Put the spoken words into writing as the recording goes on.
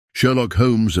Sherlock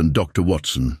Holmes and Dr.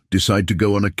 Watson decide to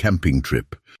go on a camping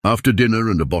trip. After dinner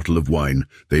and a bottle of wine,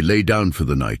 they lay down for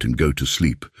the night and go to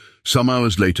sleep. Some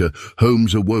hours later,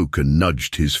 Holmes awoke and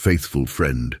nudged his faithful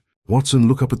friend. Watson,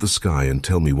 look up at the sky and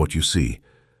tell me what you see.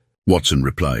 Watson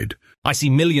replied, I see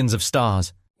millions of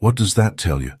stars. What does that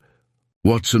tell you?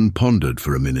 Watson pondered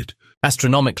for a minute.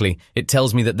 Astronomically, it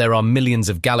tells me that there are millions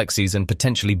of galaxies and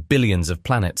potentially billions of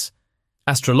planets.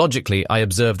 Astrologically, I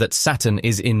observe that Saturn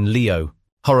is in Leo.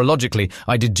 Horologically,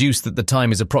 I deduce that the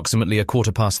time is approximately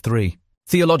 3:15.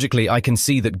 Theologically, I can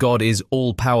see that God is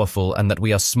all-powerful and that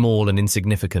we are small and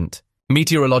insignificant.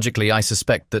 Meteorologically, I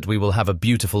suspect that we will have a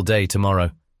beautiful day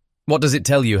tomorrow. What does it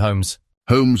tell you, Holmes?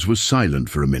 Holmes was silent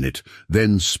for a minute,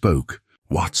 then spoke.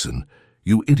 Watson,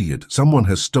 you idiot, someone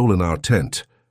has stolen our tent.